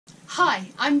Hi,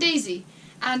 I'm Daisy,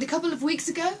 and a couple of weeks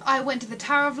ago I went to the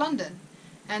Tower of London,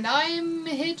 and I'm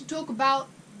here to talk about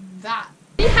that.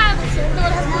 We have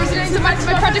Lord has originated my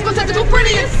practical technical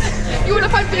brilliance. You want to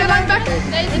fight for your life back?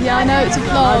 Yeah, I know, it's a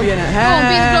vlog. Go on,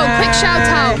 be the vlog. Quick shout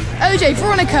out. OJ,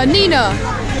 Veronica, Nina.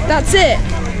 That's it.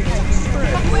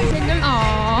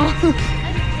 Aww.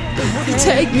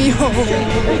 Take me home.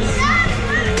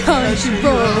 Country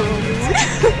roads.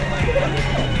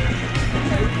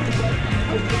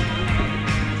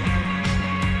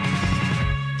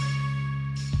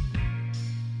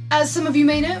 As some of you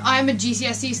may know, I'm a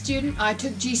GCSE student. I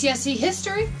took GCSE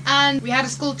history, and we had a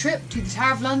school trip to the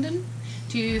Tower of London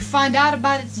to find out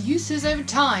about its uses over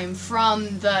time,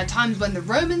 from the times when the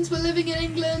Romans were living in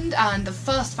England and the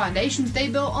first foundations they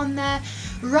built on there,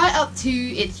 right up to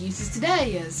its uses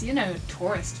today as, you know, a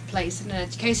tourist place and an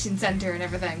education centre and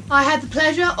everything. I had the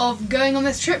pleasure of going on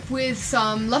this trip with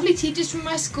some lovely teachers from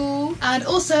my school and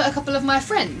also a couple of my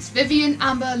friends, Vivian,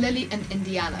 Amber, Lily and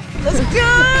Indiana. Let's go!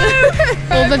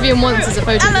 All Vivian wants is a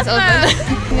photo of this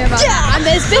elephant. Yeah, and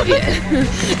there's Vivian.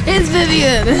 It's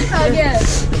Vivian. Oh yeah.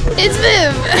 It's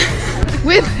Viv.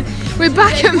 We're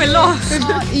back and we're lost.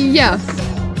 Yeah.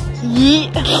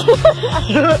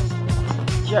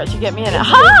 You actually get me in it.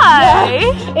 Hi!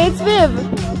 Yeah. It's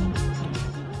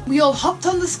Viv. We all hopped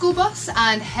on the school bus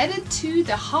and headed to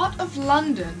the heart of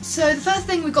London. So the first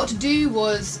thing we got to do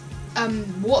was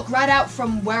walk right out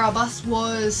from where our bus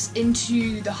was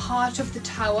into the heart of the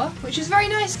tower, which was very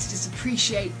nice to just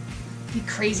appreciate the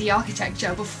crazy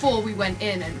architecture before we went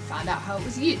in and found out how it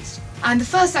was used. And the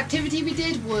first activity we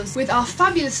did was with our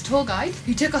fabulous tour guide,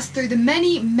 who took us through the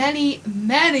many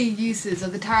uses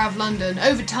of the Tower of London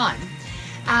over time.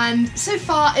 And so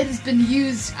far it has been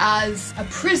used as a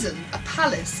prison, a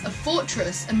palace, a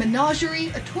fortress, a menagerie,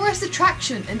 a tourist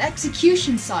attraction, an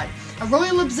execution site, a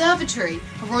royal observatory,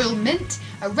 a royal mint,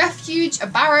 a refuge, a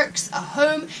barracks, a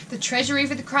home, the treasury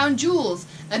for the crown jewels,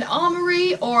 an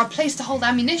armoury or a place to hold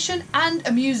ammunition, and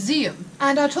a museum.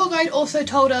 And our tour guide also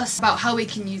told us about how we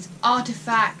can use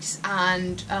artifacts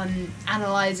and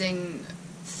analysing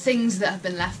things that have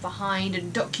been left behind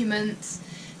and documents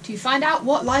to find out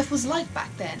what life was like back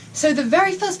then. So the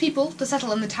very first people to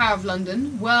settle in the Tower of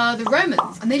London were the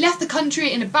Romans, and they left the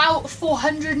country in about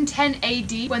 410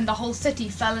 AD when the whole city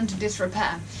fell into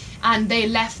disrepair, and they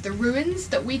left the ruins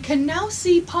that we can now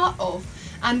see part of,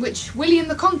 and which William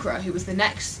the Conqueror, who was the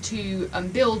next to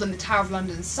build in the Tower of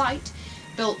London site,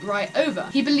 built right over.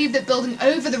 He believed that building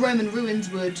over the Roman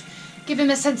ruins would give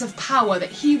him a sense of power, that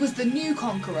he was the new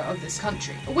conqueror of this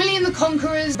country. William the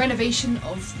Conqueror's renovation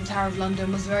of the Tower of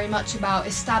London was very much about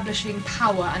establishing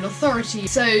power and authority,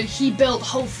 so he built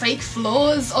whole fake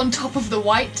floors on top of the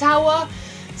White Tower,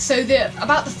 so that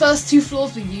about the first two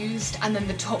floors were used and then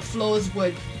the top floors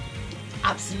were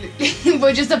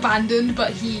just abandoned,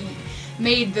 but he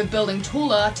made the building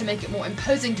taller to make it more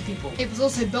imposing to people. It was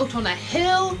also built on a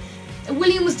hill.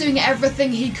 William was doing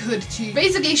everything he could to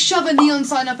basically shove a neon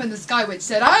sign up in the sky which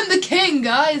said, "I'm the king,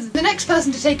 guys!" The next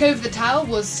person to take over the tower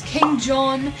was King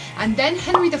John, and then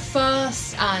Henry I,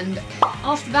 and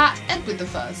after that, Edward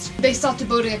I. They started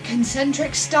building a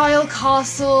concentric style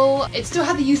castle. It still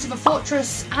had the use of a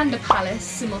fortress and a palace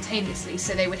simultaneously,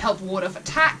 so they would help ward off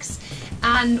attacks,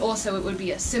 and also it would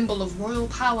be a symbol of royal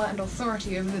power and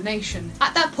authority over the nation.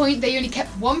 At that point, they only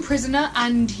kept one prisoner,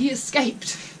 and he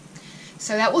escaped.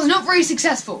 So that was not very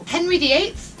successful. Henry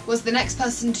VIII was the next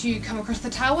person to come across the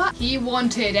tower. He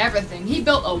wanted everything. He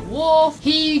built a wharf.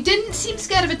 He didn't seem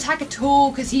scared of attack at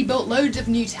all because he built loads of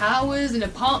new towers and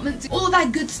apartments. All of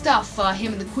that good stuff for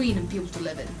him and the Queen and people to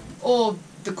live in. Or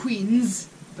the Queens,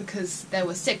 because there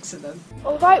were 6 of them.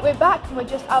 Alright, we're back and we're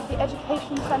just out of the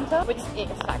education centre. We're just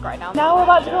eating a snack right now. Now we're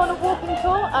about to go on a walking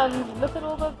tour and look at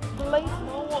all the places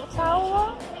on the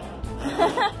tower.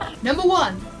 Number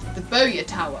 1, the Bowyer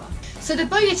Tower. So the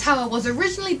Bowyer Tower was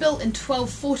originally built in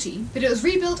 1240, but it was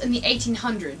rebuilt in the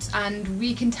 1800s, and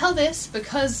we can tell this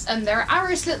because there are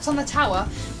arrow slits on the tower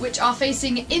which are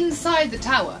facing inside the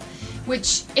tower,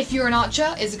 which, if you're an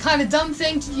archer, is a kind of dumb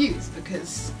thing to use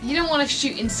because you don't want to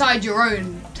shoot inside your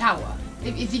own tower,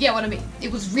 if you get what I mean.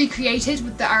 It was recreated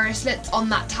with the arrow slits on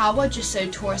that tower just so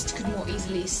tourists could more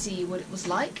easily see what it was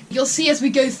like. You'll see as we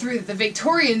go through that the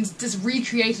Victorians just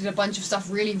recreated a bunch of stuff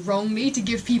really wrongly to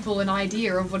give people an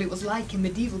idea of what it was like in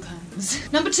medieval times.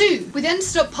 Number 2, we then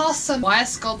stopped past some wire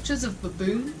sculptures of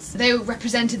baboons. They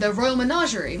represented the royal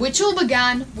menagerie, which all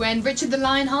began when Richard the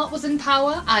Lionheart was in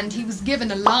power and he was given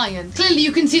a lion. Clearly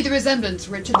you can see the resemblance.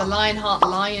 Richard the Lionheart,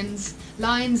 lions.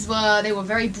 Lions were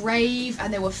very brave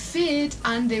and they were feared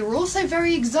and they were also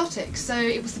very exotic, so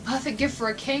it was the perfect gift for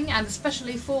a king and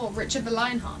especially for Richard the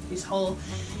Lionheart, whose whole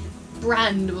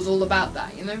brand was all about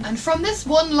that, you know? And from this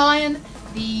one lion,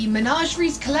 the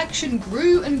menagerie's collection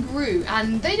grew and grew,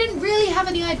 and they didn't really have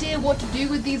any idea what to do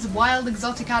with these wild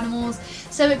exotic animals,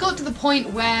 so it got to the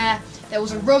point where there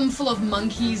was a room full of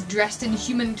monkeys dressed in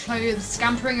human clothes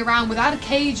scampering around without a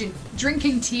cage and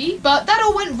drinking tea. But that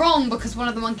all went wrong because one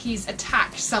of the monkeys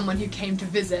attacked someone who came to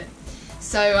visit.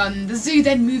 So the zoo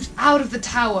then moved out of the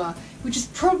tower, which is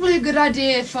probably a good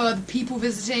idea for the people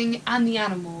visiting and the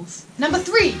animals. Number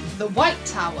 3, the White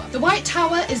Tower. The White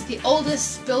Tower is the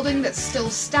oldest building that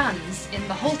still stands in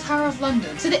the whole Tower of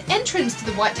London. So the entrance to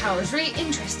the White Tower is really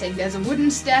interesting. There's a wooden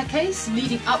staircase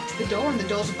leading up to the door, and the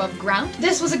door's above ground.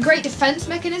 This was a great defense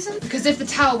mechanism because if the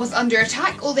tower was under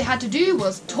attack, all they had to do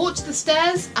was torch the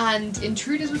stairs and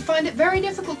intruders would find it very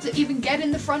difficult to even get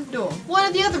in the front door. One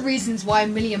of the other reasons why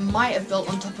William might have built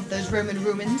on top of those Roman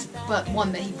ruins, but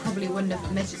one that he probably wouldn't have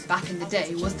admitted back in the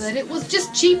day, was that it was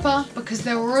just cheaper because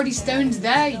there were already stones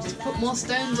there, you just put more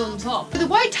stones on top. But the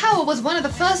White Tower was one of the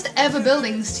first ever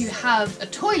buildings to have a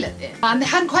toilet in, and they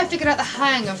hadn't quite figured out the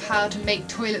hang of how to make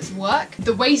toilets work.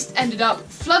 The waste ended up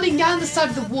flooding down the side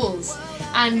of the walls,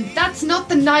 and that's not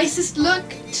the nicest look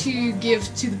to give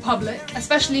to the public,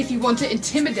 especially if you want to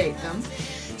intimidate them.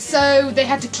 So they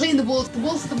had to clean the walls. The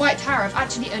walls of the White Tower have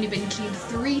actually only been cleaned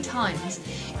 3 times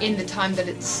in the time that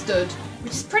it stood,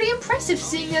 which is pretty impressive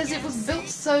seeing as it was built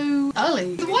so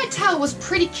early. The White Tower was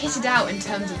pretty kitted out in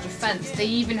terms of defense. They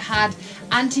even had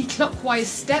anti-clockwise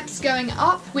steps going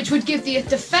up, which would give the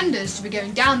defenders to be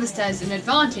going down the stairs an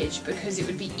advantage because it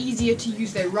would be easier to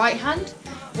use their right hand,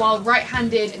 while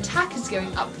right-handed attackers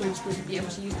going upwards wouldn't be able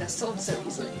to use their sword so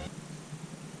easily.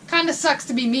 Kinda sucks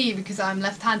to be me because I'm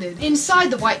left-handed. Inside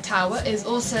the White Tower is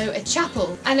also a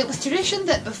chapel, and it was tradition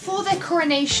that before their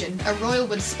coronation, a royal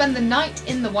would spend the night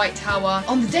in the White Tower.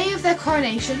 On the day of their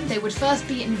coronation, they would first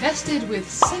be invested with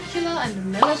secular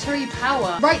and military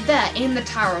power right there in the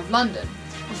Tower of London,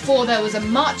 before there was a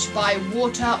march by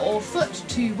water or foot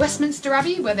to Westminster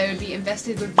Abbey, where they would be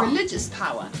invested with religious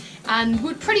power, and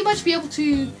would pretty much be able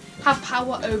to have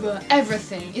power over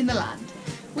everything in the land,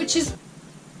 which is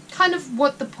kind of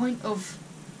what the point of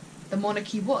the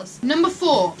monarchy was. Number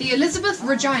 4, the Elizabeth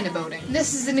Regina Building.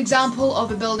 This is an example of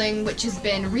a building which has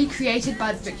been recreated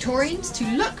by the Victorians to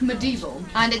look medieval,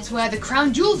 and it's where the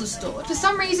crown jewels are stored. For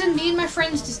some reason, me and my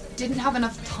friends just didn't have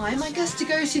enough time, I guess, to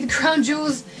go see the crown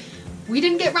jewels. We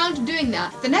didn't get round to doing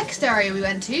that. The next area we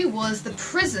went to was the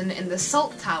prison in the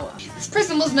Salt Tower. This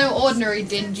prison was no ordinary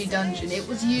dingy dungeon. It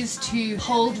was used to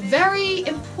hold very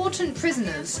important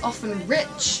prisoners, often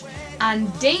rich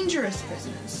and dangerous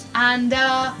prisoners, and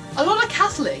a lot of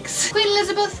Catholics. Queen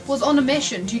Elizabeth was on a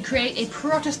mission to create a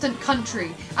Protestant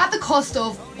country at the cost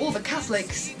of all the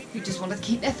Catholics who just wanted to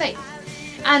keep their faith.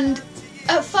 And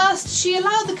at first, she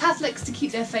allowed the Catholics to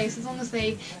keep their faith as long as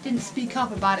they didn't speak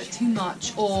up about it too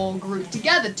much or group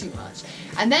together too much.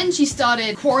 And then she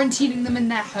started quarantining them in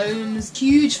their homes,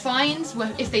 huge fines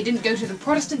if they didn't go to the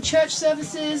Protestant church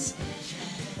services,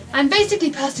 and basically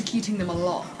persecuting them a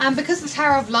lot. And because the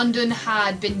Tower of London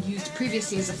had been used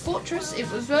previously as a fortress,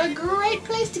 it was a great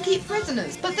place to keep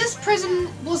prisoners. But this prison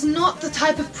was not the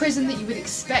type of prison that you would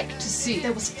expect to see.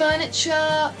 There was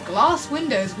furniture, glass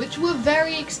windows, which were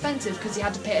very expensive because you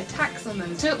had to pay a tax on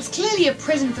them. So it was clearly a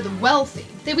prison for the wealthy.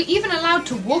 They were even allowed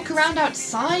to walk around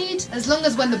outside, as long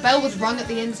as when the bell was rung at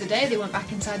the end of the day, they went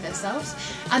back inside their cells.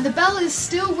 And the bell is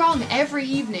still rung every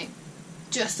evening,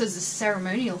 just as a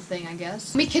ceremonial thing, I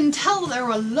guess. We can tell there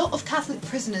are a lot of Catholic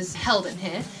prisoners held in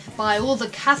here by all the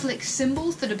Catholic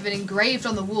symbols that have been engraved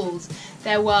on the walls.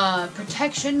 There were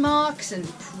protection marks and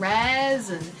prayers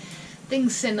and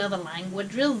things in other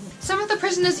languages. Some of the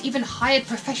prisoners even hired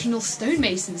professional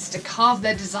stonemasons to carve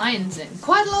their designs in.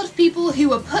 Quite a lot of people who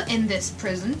were put in this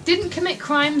prison didn't commit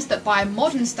crimes that by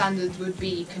modern standards would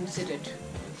be considered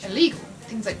illegal.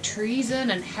 Things like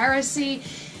treason and heresy,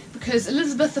 because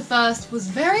Elizabeth I was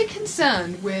very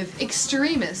concerned with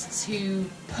extremists who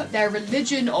put their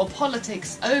religion or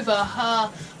politics over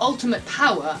her ultimate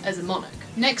power as a monarch.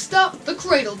 Next up, the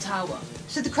Cradle Tower.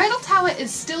 So the Cradle Tower is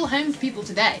still home to people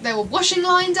today. There were washing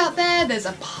lines out there, there's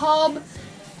a pub,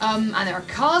 and there are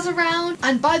cars around.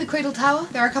 And by the Cradle Tower,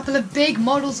 there are a couple of big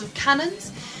models of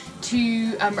cannons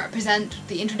to represent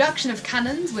the introduction of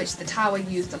cannons, which the tower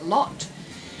used a lot.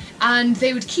 And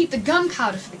they would keep the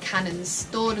gunpowder for the cannons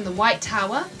stored in the White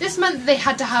Tower. This meant that they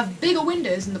had to have bigger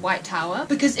windows in the White Tower,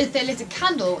 because if they lit a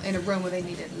candle in a room where they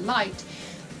needed light,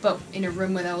 but in a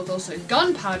room where there was also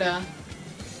gunpowder,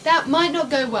 that might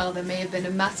not go well. There may have been a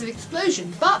massive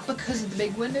explosion, but because of the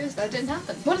big windows, that didn't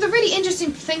happen. One of the really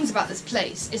interesting things about this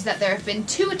place is that there have been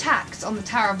 2 attacks on the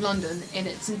Tower of London in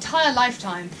its entire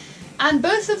lifetime, and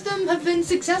both of them have been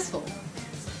successful.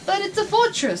 But it's a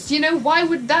fortress, you know, why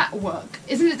would that work?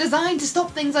 Isn't it designed to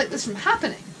stop things like this from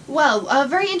happening? Well, a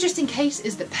very interesting case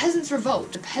is the Peasants'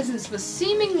 Revolt. The peasants were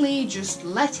seemingly just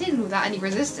let in without any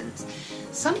resistance.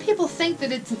 Some people think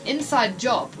that it's an inside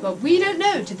job, but we don't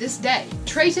know to this day.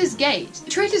 Traitor's Gate.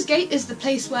 Traitor's Gate is the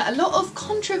place where a lot of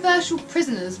controversial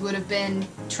prisoners would have been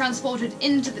transported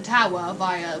into the tower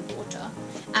via water,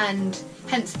 and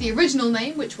hence the original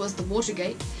name, which was the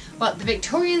Watergate. But the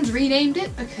Victorians renamed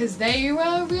it because they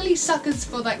were really suckers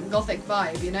for that gothic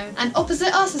vibe, you know? And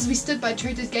opposite us as we stood by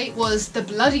Traitor's Gate was the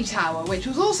Bloody Tower, which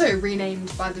was also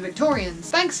renamed by the Victorians.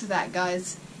 Thanks for that,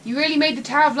 guys. You really made the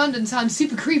Tower of London sound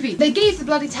super creepy. They gave the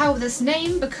Bloody Tower this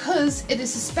name because it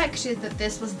is suspected that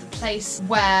this was the place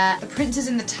where the princes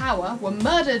in the tower were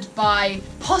murdered by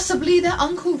possibly their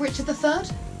uncle Richard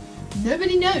III.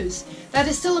 Nobody knows. That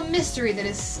is still a mystery that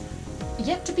is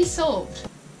yet to be solved.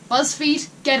 BuzzFeed,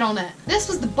 get on it. This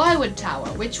was the Byward Tower,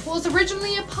 which was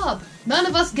originally a pub. None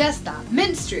of us guessed that.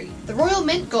 Mint Street. The Royal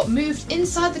Mint got moved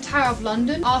inside the Tower of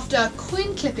London after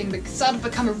coin clipping started to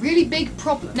become a really big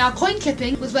problem. Now, coin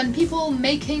clipping was when people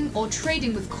making or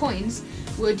trading with coins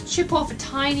would chip off a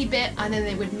tiny bit and then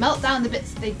they would melt down the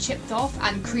bits that they chipped off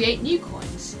and create new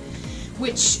coins,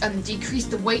 which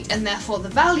decreased the weight and therefore the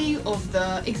value of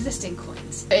the existing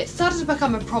coins. It started to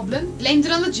become a problem, blamed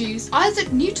it on the Jews.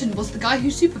 Isaac Newton was the guy who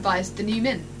supervised the new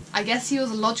mint. I guess he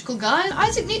was a logical guy.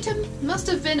 Isaac Newton must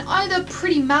have been either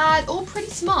pretty mad or pretty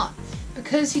smart,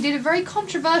 because he did a very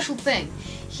controversial thing.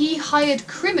 He hired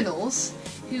criminals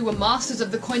who were masters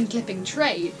of the coin clipping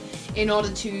trade in order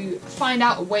to find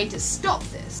out a way to stop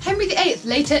this. Henry VIII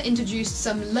later introduced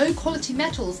some low quality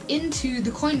metals into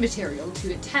the coin material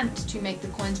to attempt to make the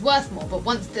coins worth more, but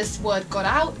once this word got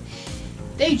out,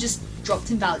 they just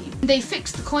dropped in value. They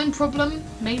fixed the coin problem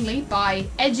mainly by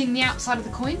edging the outside of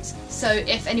the coins, so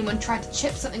if anyone tried to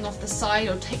chip something off the side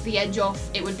or take the edge off,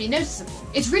 it would be noticeable.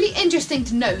 It's really interesting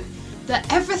to note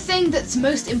that everything that's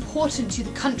most important to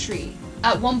the country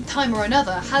at one time or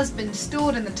another has been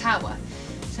stored in the tower.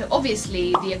 So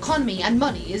obviously the economy and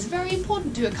money is very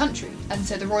important to a country, and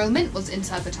so the Royal Mint was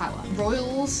inside the tower.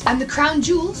 Royals and the crown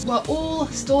jewels were all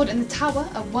stored in the tower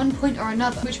at one point or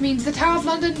another, which means the Tower of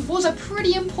London was a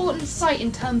pretty important site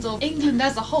in terms of England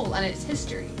as a whole and its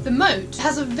history. The moat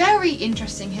has a very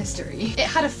interesting history. It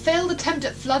had a failed attempt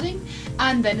at flooding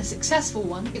and then a successful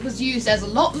one. It was used as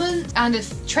allotment and a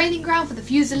training ground for the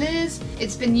Fusiliers.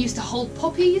 It's been used to hold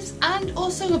poppies and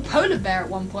also a polar bear at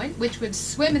one point, which would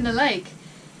swim in the lake.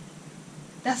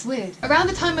 That's weird. Around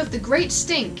the time of the Great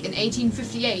Stink in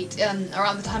 1858,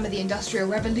 around the time of the Industrial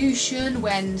Revolution,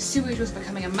 when sewage was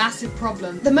becoming a massive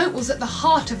problem, the moat was at the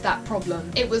heart of that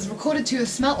problem. It was recorded to have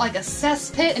smelt like a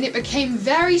cesspit, and it became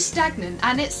very stagnant,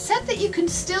 and it's said that you can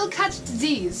still catch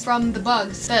disease from the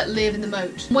bugs that live in the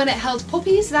moat. When it held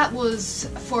poppies, that was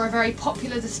for a very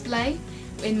popular display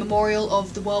in memorial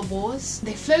of the World Wars.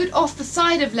 They flowed off the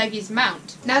side of Legge's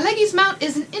Mount. Now, Legge's Mount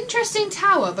is an interesting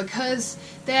tower because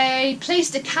they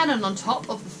placed a cannon on top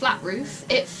of the flat roof.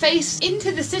 It faced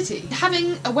into the city.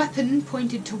 Having a weapon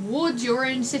pointed towards your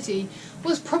own city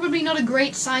was probably not a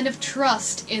great sign of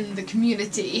trust in the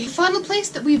community. The final place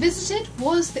that we visited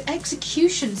was the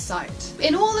execution site.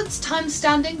 In all its time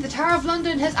standing, the Tower of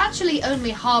London has actually only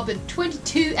harboured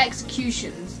 22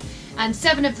 executions, and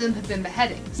 7 of them have been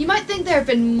beheadings. You might think there have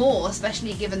been more,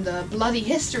 especially given the bloody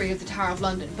history of the Tower of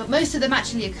London, but most of them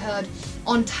actually occurred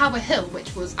on Tower Hill,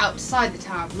 which was outside the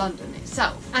Tower of London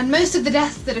itself. And most of the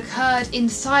deaths that occurred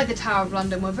inside the Tower of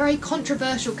London were very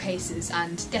controversial cases,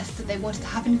 and deaths that they wanted to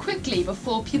happen quickly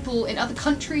before people in other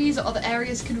countries or other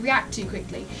areas could react too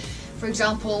quickly. For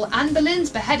example, Anne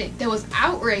Boleyn's beheading. There was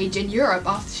outrage in Europe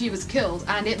after she was killed,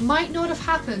 and it might not have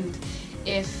happened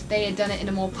if they had done it in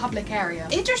a more public area.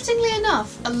 Interestingly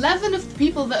enough, 11 of the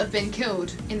people that have been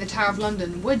killed in the Tower of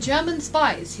London were German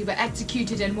spies who were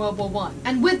executed in World War I.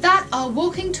 And with that, our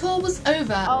walking tour was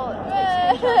over. Oh,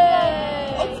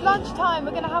 it's lunchtime.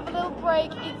 We're gonna have a little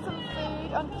break, eat some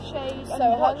food under the shade,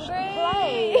 and watch the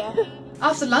play.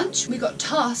 After lunch, we got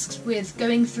tasked with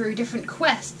going through different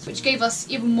quests, which gave us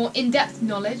even more in-depth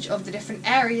knowledge of the different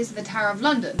areas of the Tower of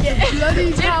London. Yeah.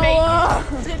 Bloody tower!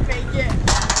 Did make it.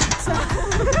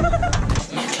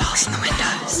 Glass in the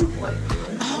windows.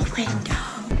 Oh,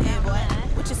 window. Yeah, boy.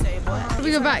 What you say, boy?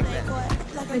 We go back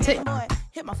then.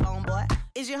 Hit my phone, boy.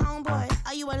 Is your homeboy?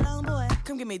 Are you alone, boy?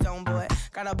 Come get me dome, boy.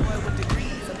 Got a boy with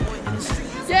degrees, a boy in the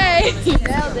streets. Yay!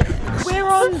 Nailed it. We're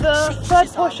on the third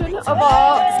portion of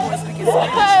our...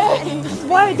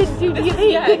 Why I didn't do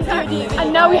DV,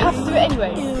 and now we have to do it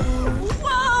anyway.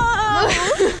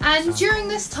 And during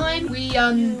this time, we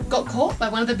got caught by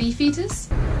one of the beefeaters.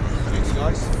 Thanks,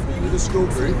 guys. the school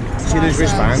group. See those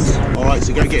wristbands? Alright,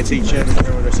 so go get a teacher and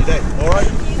enjoy the rest of your day. Alright?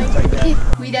 Take care.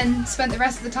 We then spent the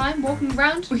rest of the time walking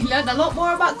around. We learned a lot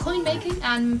more about coin making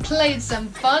and played some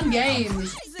fun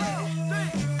games.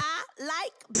 I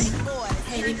like big boys.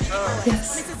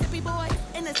 Yes. Mississippi boys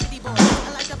and the city boys.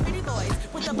 I like the pretty boys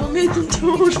with the What made them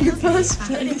talk in the first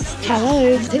place?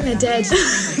 Hello, I think they're dead.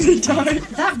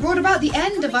 That brought about the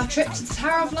end of our trip to the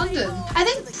Tower of London. I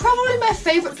think probably my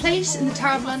favourite place in the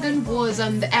Tower of London was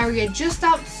the area just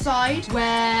outside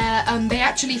where they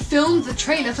actually filmed the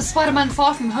trailer for Spider-Man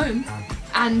Far From Home.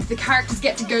 And the characters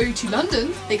get to go to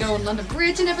London. They go on London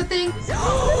Bridge and everything.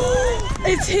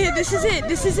 It's here, this is it,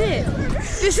 this is it.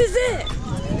 This is it.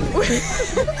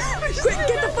 Quick,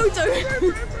 get the photo.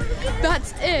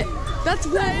 That's it. That's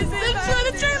where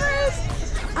the trailer is.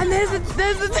 And there's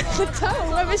the tower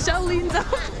where Michelle leans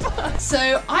up.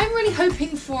 So I'm really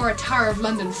hoping for a Tower of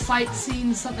London fight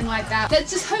scene, something like that.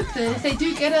 Let's just hope that if they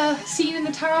do get a scene in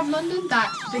the Tower of London,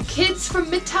 that the kids from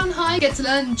Midtown High get to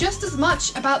learn just as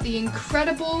much about the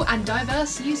incredible and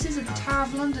diverse uses of the Tower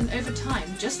of London over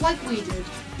time, just like we did.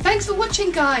 Thanks for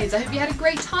watching, guys. I hope you had a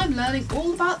great time learning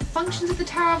all about the functions of the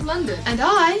Tower of London. And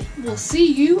I will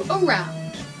see you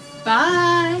around.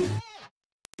 Bye!